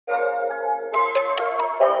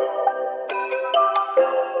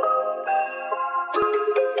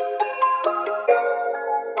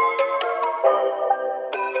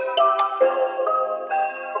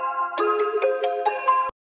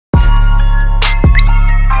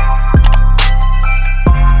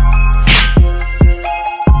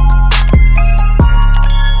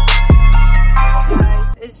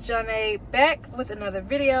back with another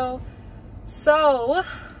video. So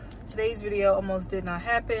today's video almost did not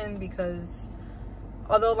happen because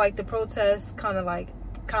although like the protests kind of like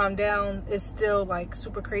calmed down, it's still like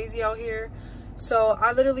super crazy out here. So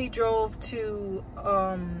I literally drove to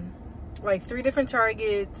like 3 different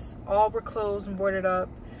Targets. All were closed and boarded up.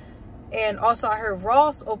 And also I heard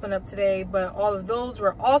Ross open up today, but all of those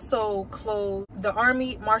were also closed. The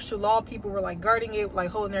army martial law people were like guarding it, like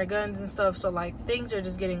holding their guns and stuff. So like things are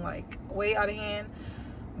just getting like way out of hand.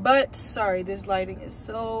 But sorry, this lighting is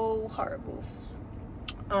so horrible.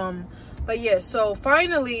 But yeah, so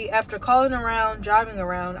finally after calling around, driving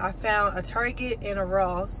around, I found a Target and a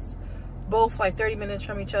Ross, both like 30 minutes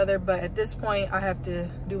from each other. But at this point I have to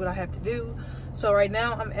do what I have to do. So right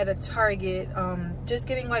now I'm at a Target, just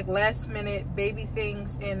getting like last minute baby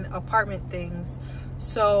things and apartment things.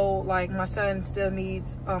 So like my son still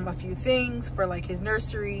needs a few things for like his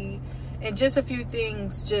nursery and just a few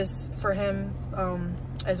things just for him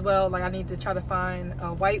as well. Like I need to try to find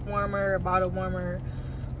a white warmer, a bottle warmer,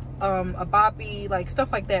 a boppy, like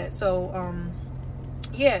stuff like that. So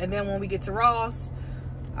yeah, and then when we get to Ross,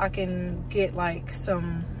 I can get like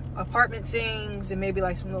some apartment things and maybe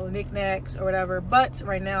like some little knickknacks or whatever. But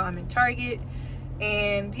right now I'm in Target,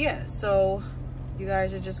 and yeah, so you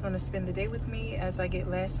guys are just going to spend the day with me as I get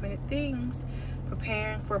last minute things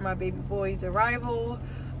preparing for my baby boy's arrival.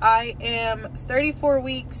 I am 34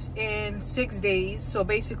 weeks and 6 days, so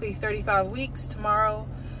basically 35 weeks tomorrow,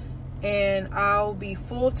 and I'll be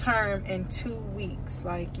full term in 2 weeks.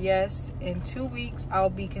 Like, yes, in 2 weeks I'll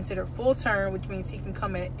be considered full term, which means he can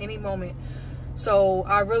come at any moment. So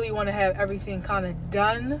I really want to have everything kind of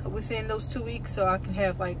done within those 2 weeks, so I can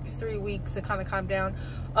have like 3 weeks to kind of calm down.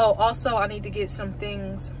 Oh, also I need to get some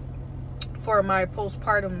things for my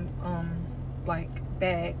postpartum like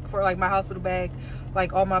bag, for like my hospital bag,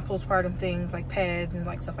 like all my postpartum things like pads and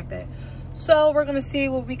like stuff like that. So we're gonna see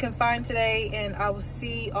what we can find today, and I will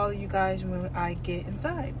see all of you guys when I get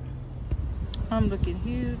inside. I'm looking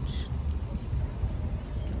huge.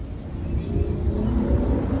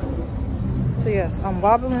 So yes, I'm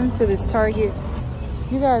wobbling to this Target.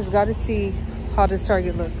 You guys got to see how this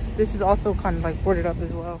Target looks. This is also kind of like boarded up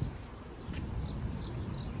as well.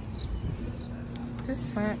 This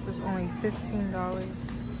lamp was only $15. I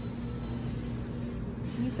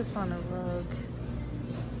need to find a rug.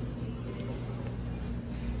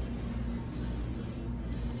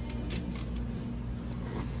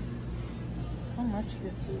 How much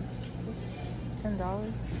is this? This is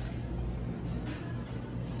 $10.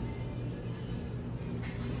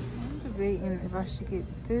 Debating if I should get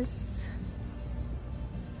this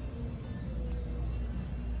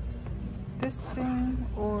thing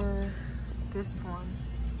or this one.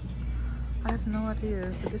 I have no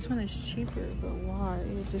idea, but this one is cheaper. But why?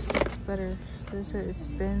 It just looks better. This it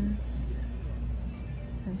spins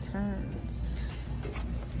and turns.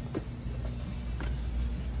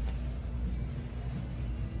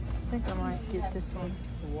 I think I might get this one.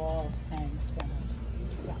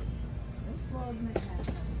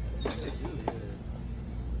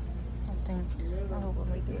 I hope I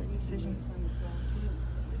make the right decision.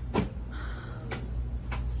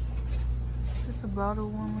 Is this a bottle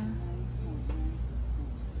warmer?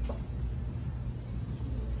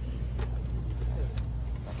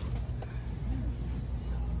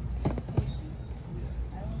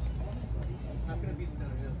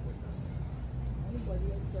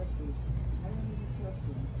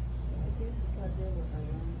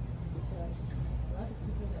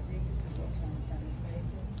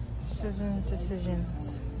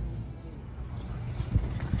 Decisions.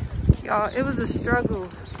 Y'all, it was a struggle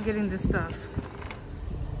getting this stuff.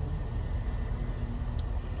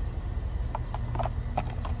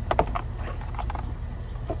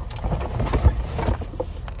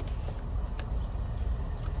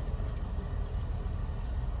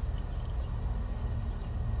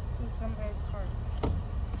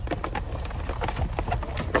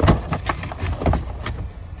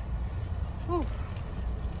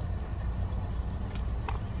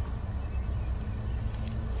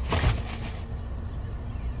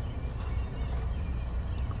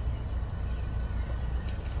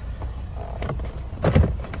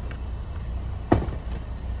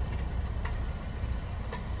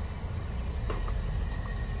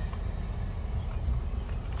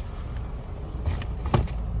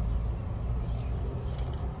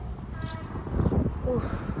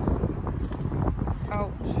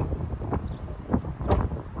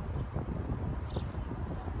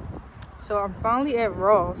 So I'm finally at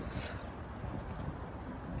Ross.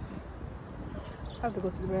 I have to go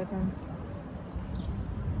to the bathroom.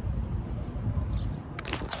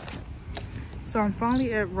 So I'm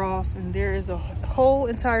finally at Ross, and there is a whole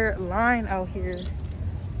entire line out here,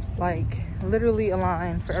 like literally a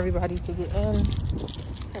line for everybody to get in.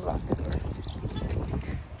 I locked the door.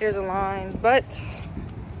 There's a line, but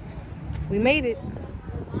we made it.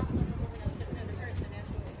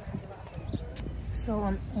 So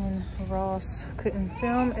I'm in Ross. Couldn't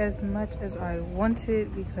film as much as I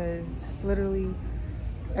wanted because literally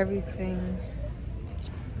everything.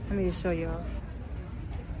 Let me just show y'all.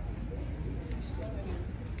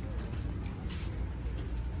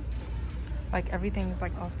 Like everything is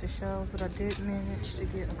like off the shelves, but I did manage to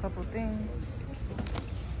get a couple things.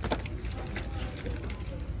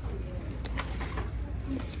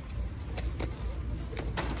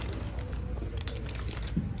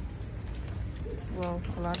 Well,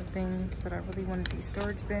 a lot of things, but I really wanted these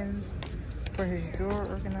storage bins for his drawer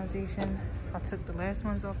organization. I took the last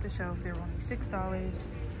ones off the shelf. They were only $6.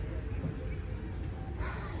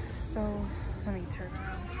 So let me turn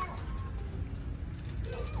around.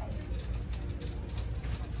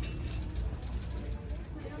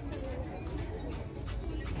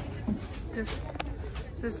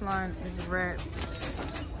 This line is wrapped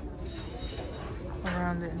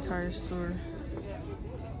around the entire store.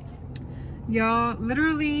 Y'all,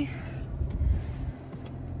 literally,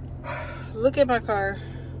 look at my car.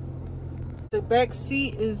 The back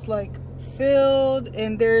seat is like filled,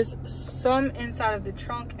 and there's some inside of the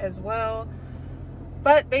trunk as well.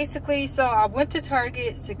 But basically, so I went to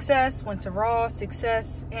Target, success, went to Ross,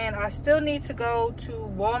 success, and I still need to go to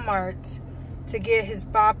Walmart to get his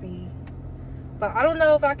boppy. But I don't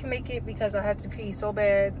know if I can make it because I have to pee so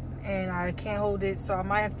bad and I can't hold it. So I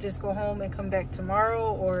might have to just go home and come back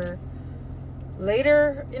tomorrow or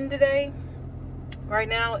later in the day. Right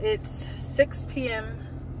now it's 6 p.m.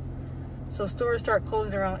 So stores start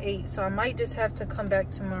closing around 8. So I might just have to come back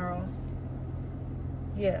tomorrow.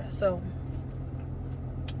 Yeah, so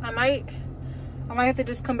I might have to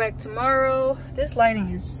just come back tomorrow. This lighting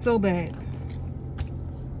is so bad.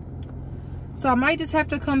 So I might just have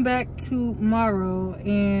to come back tomorrow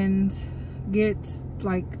and get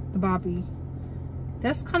like the boppy.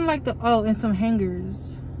 That's kind of like the, oh, and some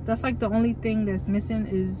hangers. That's like the only thing that's missing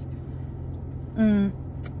is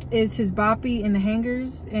his boppy and the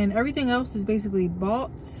hangers, and everything else is basically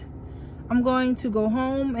bought. I'm going to go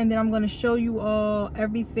home and then I'm going to show you all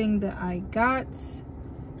everything that I got.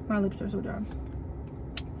 My lips are so dry.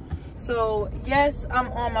 So yes,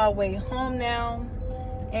 I'm on my way home now,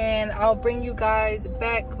 and I'll bring you guys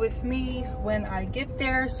back with me when I get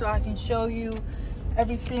there so I can show you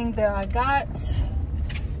everything that I got,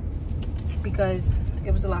 because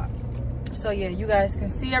it was a lot. So yeah, you guys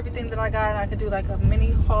can see everything that I got, and I could do like a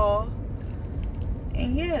mini haul.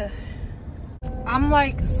 And yeah, I'm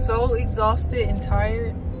like so exhausted and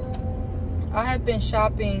tired. I have been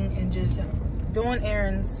shopping and just doing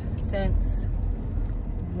errands since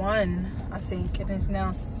 1, I think, and it's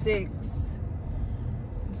now 6.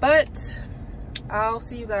 But I'll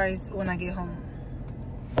see you guys when I get home.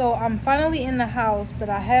 So I'm finally in the house, but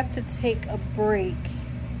I have to take a break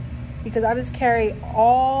because I just carry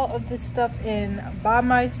all of this stuff in by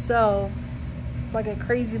myself like a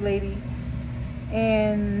crazy lady.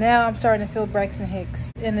 And now I'm starting to feel Braxton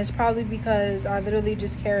Hicks. And it's probably because I literally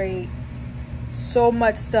just carry so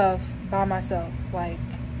much stuff by myself. Like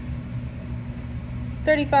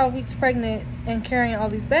 35 weeks pregnant and carrying all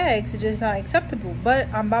these bags is just not acceptable.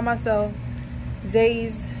 But I'm by myself.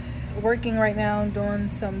 Zay's working right now, doing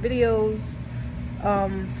some videos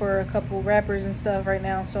for a couple rappers and stuff right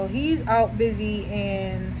now. So he's out busy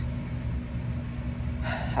and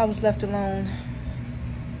I was left alone.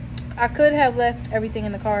 I could have left everything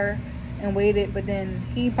in the car and waited, but then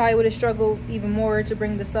he probably would have struggled even more to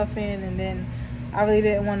bring the stuff in, and then I really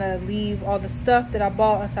didn't want to leave all the stuff that I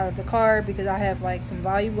bought inside of the car because I have like some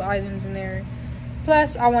valuable items in there.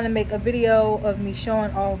 Plus, I want to make a video of me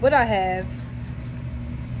showing off what I have.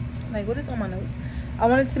 Like, what is on my notes? I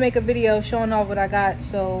wanted to make a video showing off what I got,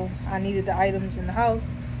 so I needed the items in the house.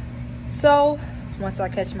 So, once I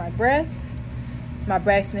catch my breath, my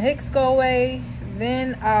Braxton Hicks go away,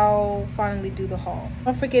 then I'll finally do the haul.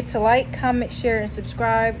 Don't forget to like, comment, share, and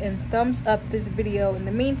subscribe, and thumbs up this video in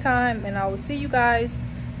the meantime, and I will see you guys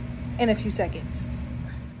in a few seconds.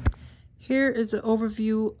 Here is an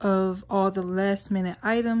overview of all the last minute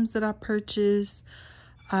items that I purchased.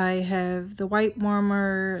 I have the white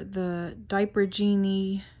warmer, the diaper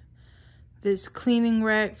genie, this cleaning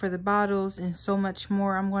rack for the bottles, and so much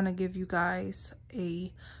more. I'm going to give you guys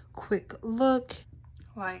a quick look.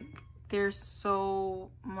 Like, there's so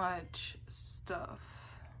much stuff,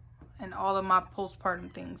 and all of my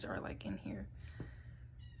postpartum things are like in here.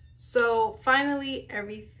 So finally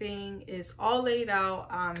everything is all laid out.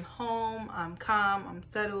 I'm home, I'm calm, I'm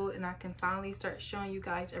settled, and I can finally start showing you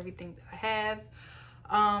guys everything that I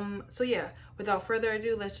have. So yeah, without further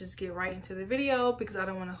ado, let's just get right into the video because I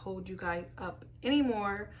don't want to hold you guys up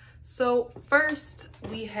anymore. So first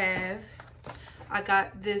I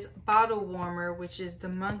got this bottle warmer, which is the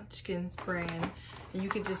Munchkins brand. And you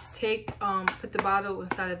could just put the bottle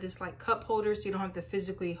inside of this like cup holder so you don't have to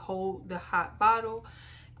physically hold the hot bottle,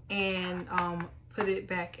 and put it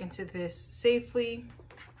back into this safely.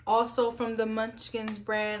 Also from the Munchkins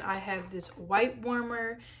brand, I have this wipe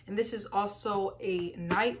warmer, and this is also a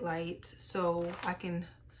night light, so I can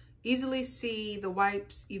easily see the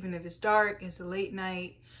wipes even if it's dark. It's a late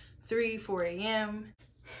night, 4 a.m.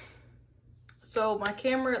 So my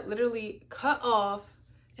camera literally cut off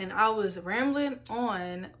and I was rambling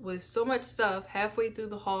on with so much stuff halfway through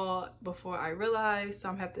the haul before I realized, so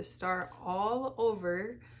I'm gonna have to start all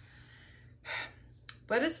over.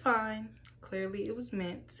 But it's fine. Clearly it was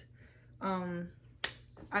meant.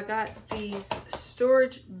 I got these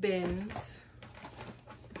storage bins.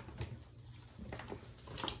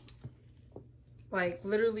 Like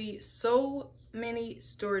literally so many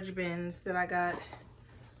storage bins that I got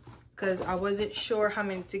because I wasn't sure how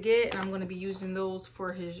many to get, and I'm going to be using those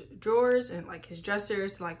for his drawers and like his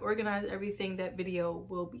dressers to like organize everything. That video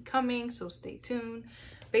will be coming, so stay tuned.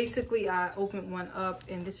 Basically, I opened one up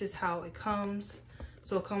and this is how it comes.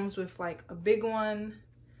 So it comes with like a big one,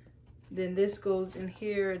 then this goes in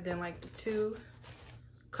here, then like the two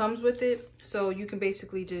comes with it. So you can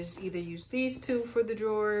basically just either use these two for the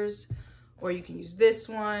drawers, or you can use this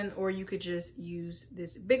one, or you could just use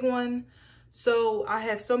this big one. So I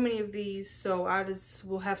have so many of these, so I just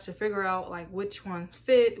will have to figure out like which ones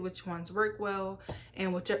fit, which ones work well,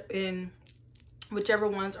 and whichever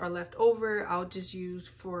ones are left over, I'll just use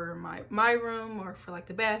for my room, or for like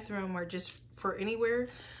the bathroom, or just for anywhere,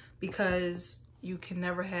 because you can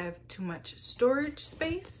never have too much storage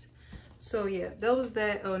space. So yeah, that was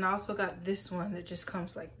that. Oh, and I also got this one that just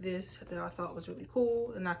comes like this that I thought was really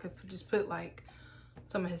cool, and I could just put like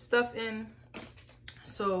some of his stuff in.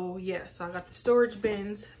 So yeah, so I got the storage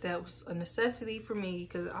bins. That was a necessity for me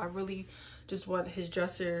because I really just want his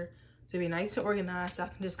dresser to be nice and organized, so I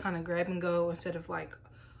can just kind of grab and go instead of like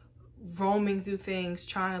roaming through things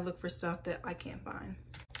trying to look for stuff that I can't find.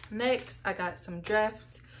 Next, I got some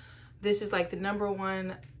Dreft. This is like the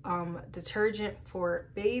 #1 detergent for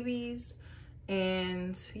babies.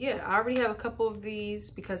 And yeah, I already have a couple of these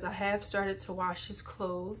because I have started to wash his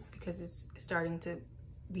clothes because it's starting to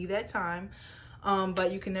be that time.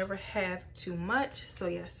 But you can never have too much. So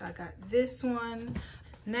yes, I got this one.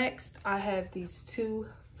 Next, I have these 2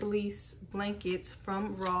 fleece blankets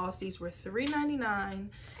from Ross. These were $3.99,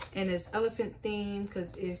 and it's elephant theme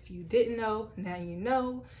because if you didn't know, now you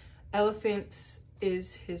know. Elephants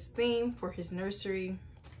is his theme for his nursery.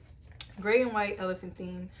 Gray and white elephant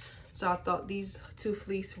theme. So I thought these 2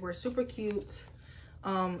 fleece were super cute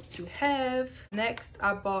to have. Next,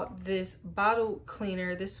 I bought this bottle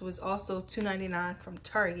cleaner. This was also $2.99 from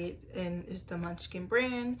Target, and it's the Munchkin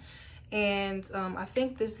brand. And I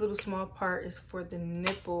think this little small part is for the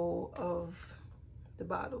nipple of the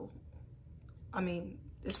bottle. I mean,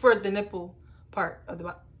 it's for the nipple part of the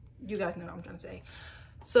bottle. You guys know what I'm trying to say.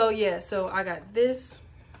 So yeah, so I got this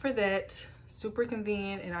for that. Super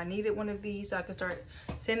convenient, and I needed one of these so I could start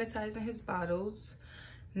sanitizing his bottles.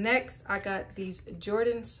 Next, I got these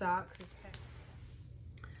Jordan socks.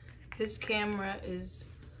 This camera is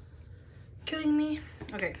killing me.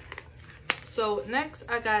 Okay. So next,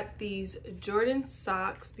 I got these Jordan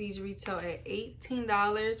socks. These retail at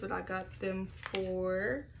 $18, but I got them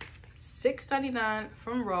for $6.99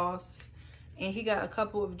 from Ross. And he got a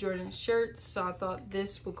couple of Jordan shirts, so I thought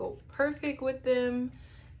this would go perfect with them.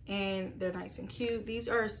 And they're nice and cute. These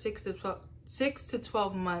are 6 to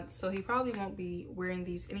 12 months, so he probably won't be wearing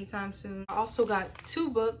these anytime soon. I also got 2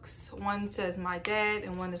 books. One says My Dad,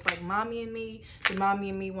 and one is like Mommy and Me. The Mommy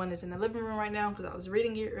and Me one is in the living room right now because I was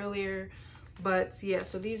reading it earlier. But yeah,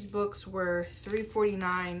 so these books were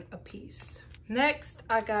 $3.49 a piece. Next,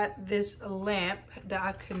 I got this lamp that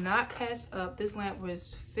I could not pass up. This lamp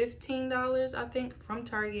was $15, I think, from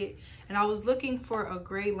Target. And I was looking for a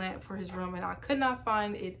gray lamp for his room, and I could not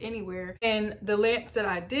find it anywhere. And the lamps that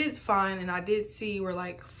I did find and I did see were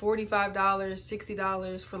like $45,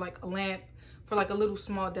 $60 for like a lamp, for like a little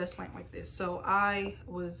small desk lamp like this. So I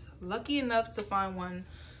was lucky enough to find one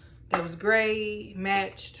that was gray,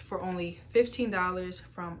 matched, for only $15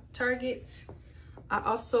 from Target. I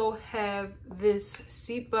also have this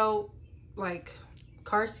seatbelt like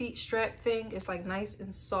car seat strap thing. It's like nice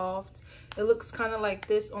and soft. It looks kind of like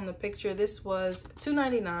this on the picture. This was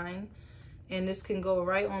 $2.99, and this can go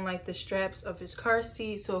right on like the straps of his car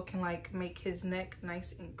seat, so it can like make his neck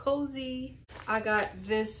nice and cozy. I got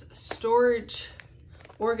this storage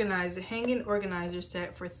organizer, hanging organizer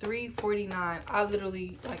set for $3.49. I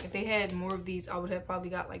literally, like, if they had more of these, I would have probably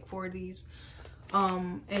got like 4 of these.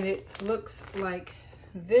 And it looks like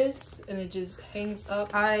this, and it just hangs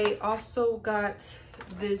up. I also got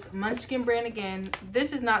this Munchkin brand again.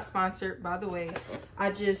 This is not sponsored, by the way.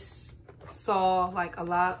 I just saw like a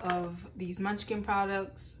lot of these Munchkin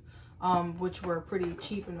products, which were pretty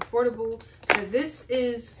cheap and affordable. But this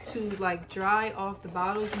is to like dry off the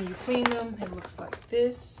bottles when you clean them. It looks like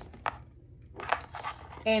this,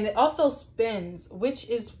 and it also spins, which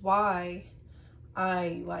is why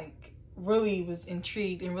I like really was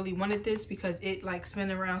intrigued and really wanted this, because it like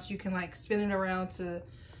spin around, so you can like spin it around to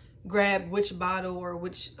grab which bottle or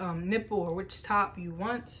which nipple or which top you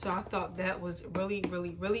want. So I thought that was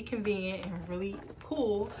really convenient and really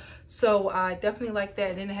cool. So I definitely like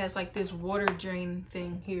that. And then it has like this water drain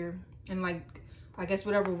thing here, and like I guess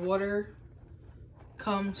whatever water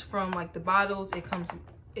comes from like the bottles,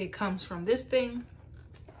 it comes from this thing.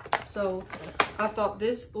 So I thought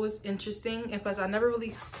this was interesting, and plus I never really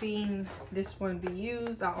seen this one be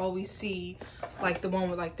used. I always see like the one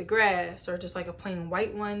with like the grass or just like a plain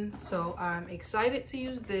white one. So I'm excited to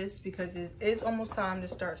use this because it is almost time to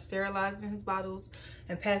start sterilizing his bottles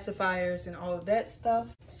and pacifiers and all of that stuff.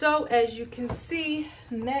 So as you can see,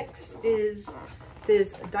 next is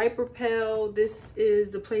this diaper pail. This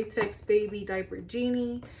is the Playtex Baby Diaper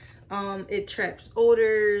Genie. It traps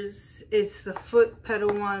odors. It's the foot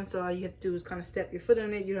pedal one, so all you have to do is kind of step your foot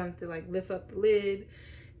on it. You don't have to like lift up the lid.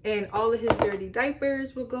 And all of his dirty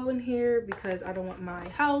diapers will go in here because I don't want my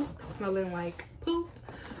house smelling like poop.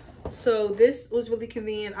 So this was really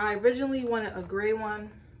convenient. I originally wanted a gray one,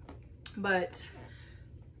 but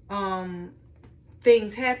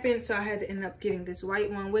things happened, so I had to end up getting this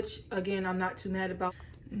white one, which again I'm not too mad about.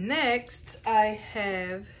 Next, I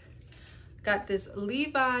have got this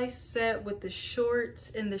Levi set with the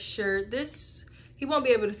shorts and the shirt. This, he won't be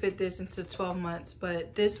able to fit this into 12 months,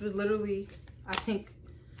 but this was literally, I think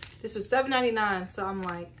this was $7.99. So I'm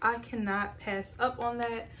like, I cannot pass up on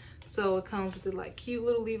that. So it comes with the like cute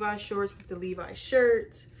little Levi shorts with the Levi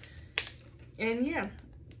shirt. And yeah.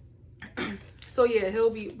 So yeah, he'll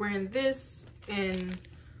be wearing this in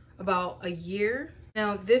about a year.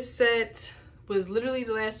 Now this set was literally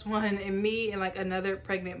the last one, and me and like another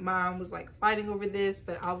pregnant mom was like fighting over this,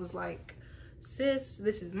 but I was like, sis,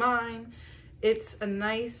 this is mine. It's a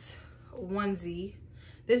nice onesie.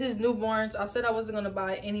 This is newborns. I said I wasn't gonna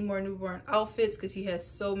buy any more newborn outfits because he has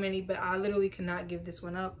so many, but I literally cannot give this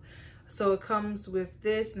one up. So it comes with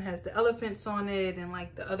this and has the elephants on it and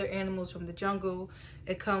like the other animals from the jungle.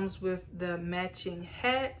 It comes with the matching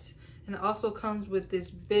hat. And it also comes with this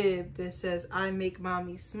bib that says, I make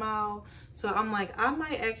mommy smile. So I'm like, I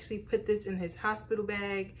might actually put this in his hospital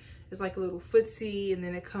bag. It's like a little footsie, and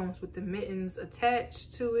then it comes with the mittens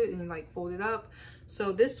attached to it and like folded up.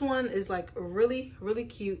 So this one is like really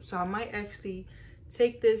cute. So I might actually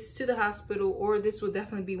take this to the hospital, or this will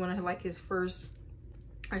definitely be one of like his first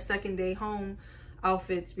or second day home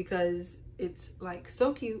outfits because it's like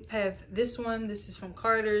so cute. I have this one. This is from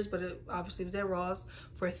Carter's, but it obviously was at Ross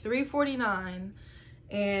for $3.49,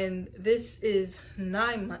 and this is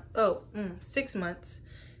 6 months,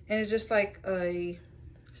 and it's just like a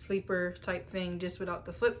sleeper type thing, just without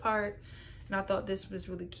the foot part. And I thought this was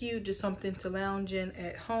really cute, just something to lounge in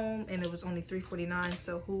at home, and it was only $3.49.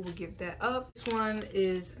 So who will give that up? This one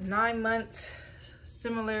is 9 months,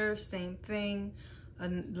 similar, same thing, a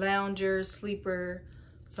lounger, sleeper,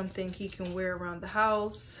 something he can wear around the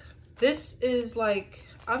house. This is like,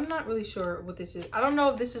 I'm not really sure what this is. I don't know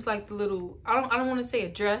if this is like the little, I don't want to say a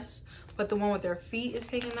dress, but the one with their feet is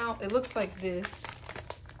hanging out. It looks like this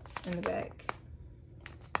in the back.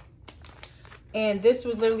 And this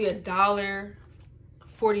was literally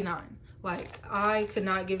 $1.49. Like, I could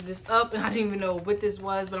not give this up, and I didn't even know what this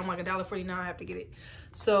was, but I'm like, $1.49, I have to get it.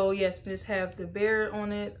 So yes, this have the bear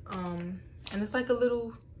on it, and it's like a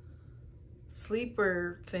little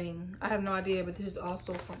sleeper thing. I have no idea, but this is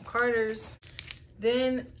also from Carter's.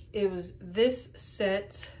 Then it was this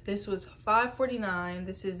set. This was $5.49.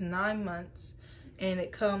 This is 9 months, and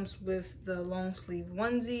it comes with the long sleeve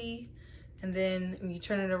onesie, and then when you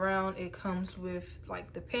turn it around, it comes with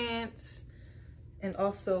like the pants and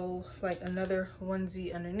also like another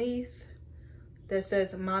onesie underneath that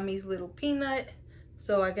says Mommy's Little Peanut.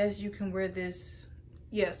 So I guess you can wear this,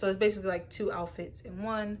 yeah, so it's basically like 2 outfits in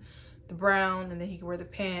one. The brown, and then he can wear the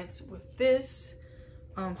pants with this.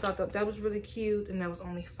 So I thought that was really cute, and that was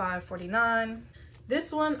only $5.49.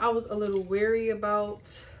 This one I was a little wary about.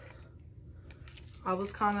 I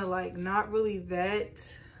was kind of like not really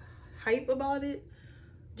that hype about it,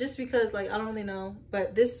 just because like I don't really know.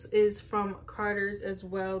 But this is from Carter's as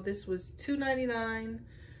well. This was $2.99,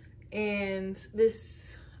 and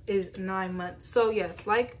this is 9 months. So yes,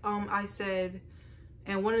 like I said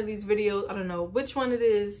in one of these videos, I don't know which one it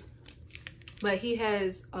is, but he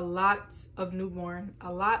has a lot of newborn,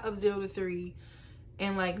 a lot of 0 to 3,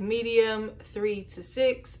 and like medium 3 to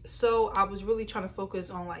 6. So I was really trying to focus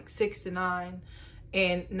on like 6 to 9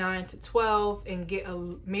 and 9 to 12 and get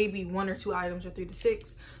maybe 1 or 2 items or 3 to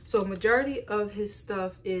 6. So majority of his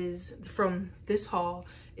stuff is from this haul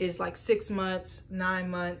is like 6 months, 9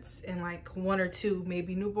 months, and like 1 or 2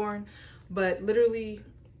 maybe newborn. But literally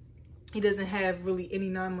he doesn't have really any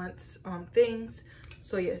 9 months things.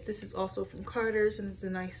 So yes, this is also from Carter's, and it's a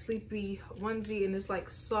nice sleepy onesie, and it's like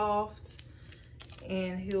soft,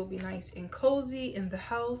 and he'll be nice and cozy in the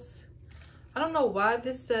house. I don't know why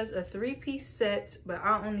this says a 3-piece set, but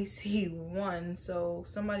I only see 1, so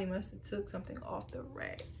somebody must have took something off the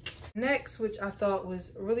rack. Next, which I thought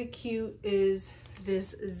was really cute, is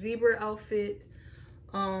this zebra outfit.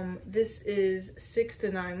 This is 6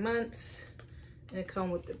 to 9 months, and it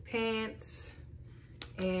comes with the pants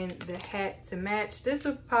and the hat to match. This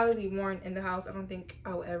would probably be worn in the house. I don't think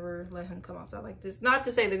I'll ever let him come outside like this. Not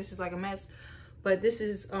to say that this is like a mess, but this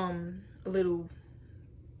is a little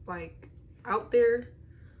like out there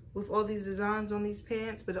with all these designs on these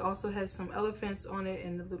pants, but it also has some elephants on it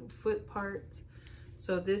and the little foot parts.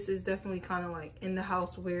 So this is definitely kind of like in the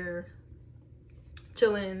house wear,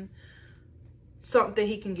 chilling, something that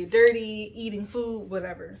he can get dirty, eating food,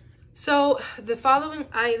 whatever. So the following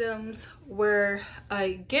items were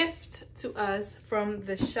a gift to us from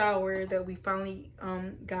the shower that we finally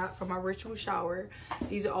got from our ritual shower.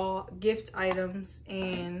 These are all gift items,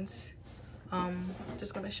 and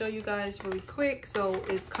just gonna show you guys really quick. So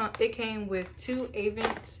it came with 2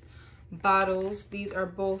 Avent bottles. These are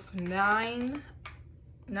both 9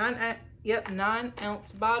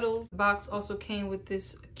 ounce bottles. The box also came with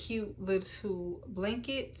this cute little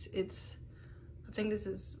blanket. I think this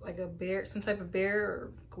is like a bear, some type of bear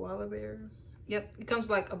or koala bear. Yep, it comes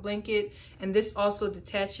with like a blanket, and this also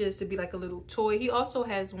detaches to be like a little toy. He also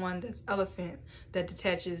has one that's elephant that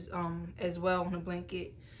detaches as well on a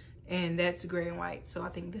blanket, and that's gray and white. So I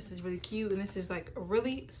think this is really cute, and this is like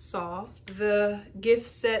really soft. The gift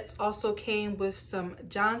sets also came with some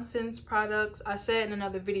Johnson's products. I said in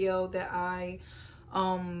another video that I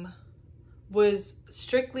was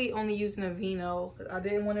strictly only using Aveeno. I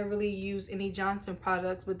didn't want to really use any Johnson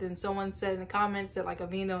products, but then someone said in the comments that like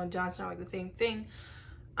Aveeno and Johnson are like the same thing.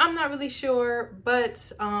 I'm not really sure,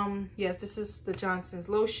 but yes, this is the Johnson's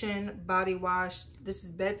lotion, body wash. This is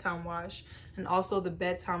bedtime wash, and also the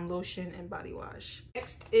bedtime lotion and body wash.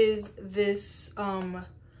 Next is this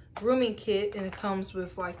grooming kit, and it comes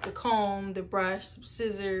with like the comb, the brush, some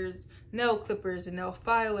scissors, nail clippers, a nail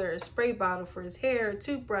filer, a spray bottle for his hair, a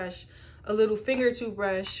toothbrush, a little finger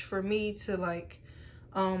toothbrush for me to like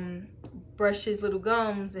brush his little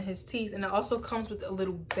gums and his teeth. And it also comes with a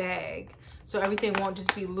little bag, so everything won't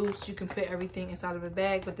just be loose. You can put everything inside of a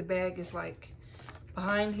bag, but the bag is like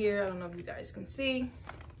behind here. I don't know if you guys can see.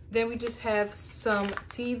 Then we just have some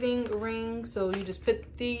teething rings, so you just put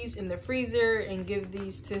these in the freezer and give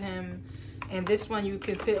these to him. And this one you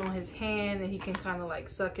can fit on his hand, and he can kind of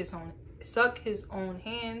like suck his own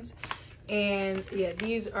hands. And yeah,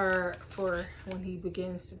 these are for when he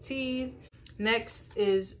begins to teeth. Next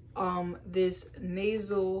is this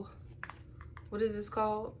nasal, what is this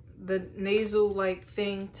called? The nasal like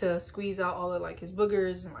thing to squeeze out all of like his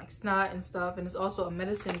boogers and like snot and stuff. And it's also a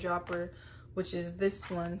medicine dropper, which is this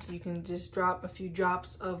one, so you can just drop a few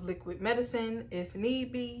drops of liquid medicine if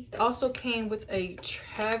need be. It also came with a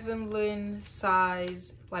traveling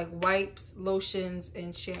size like wipes, lotions,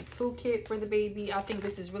 and shampoo kit for the baby. I think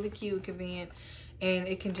this is really cute and convenient, and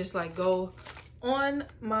it can just like go on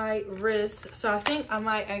my wrist. So I think I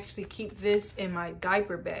might actually keep this in my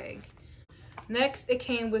diaper bag. Next, it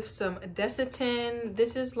came with some Desitin.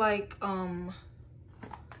 This is like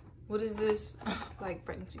what is this? Like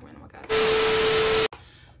pregnancy rain, oh my god.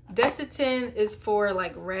 Desitin is for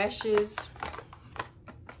like rashes.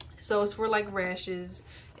 So it's for like rashes.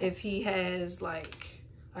 If he has like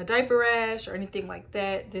a diaper rash or anything like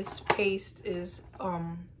that, this paste is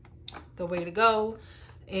the way to go,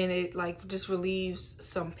 and it like just relieves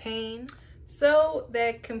some pain. So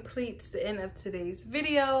that completes the end of today's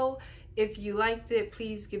video. If you liked it,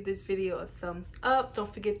 please give this video a thumbs up.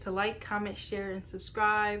 Don't forget to like, comment, share, and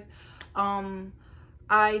subscribe.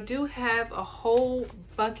 I do have a whole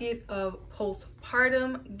bucket of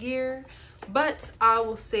postpartum gear, but I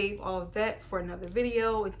will save all of that for another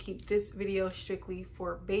video and keep this video strictly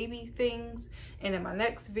for baby things. And in my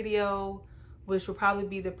next video, which will probably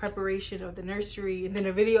be the preparation of the nursery, and then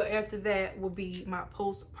the video after that will be my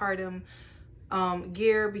postpartum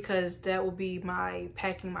gear, because that will be my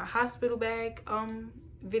packing my hospital bag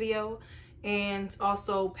video, and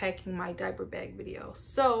also packing my diaper bag video.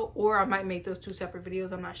 So, or I might make those two separate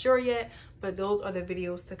videos, I'm not sure yet, but those are the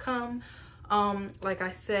videos to come. Like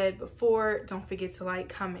I said before, don't forget to like,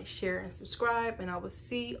 comment, share, and subscribe, and I will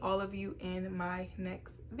see all of you in my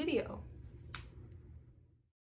next video.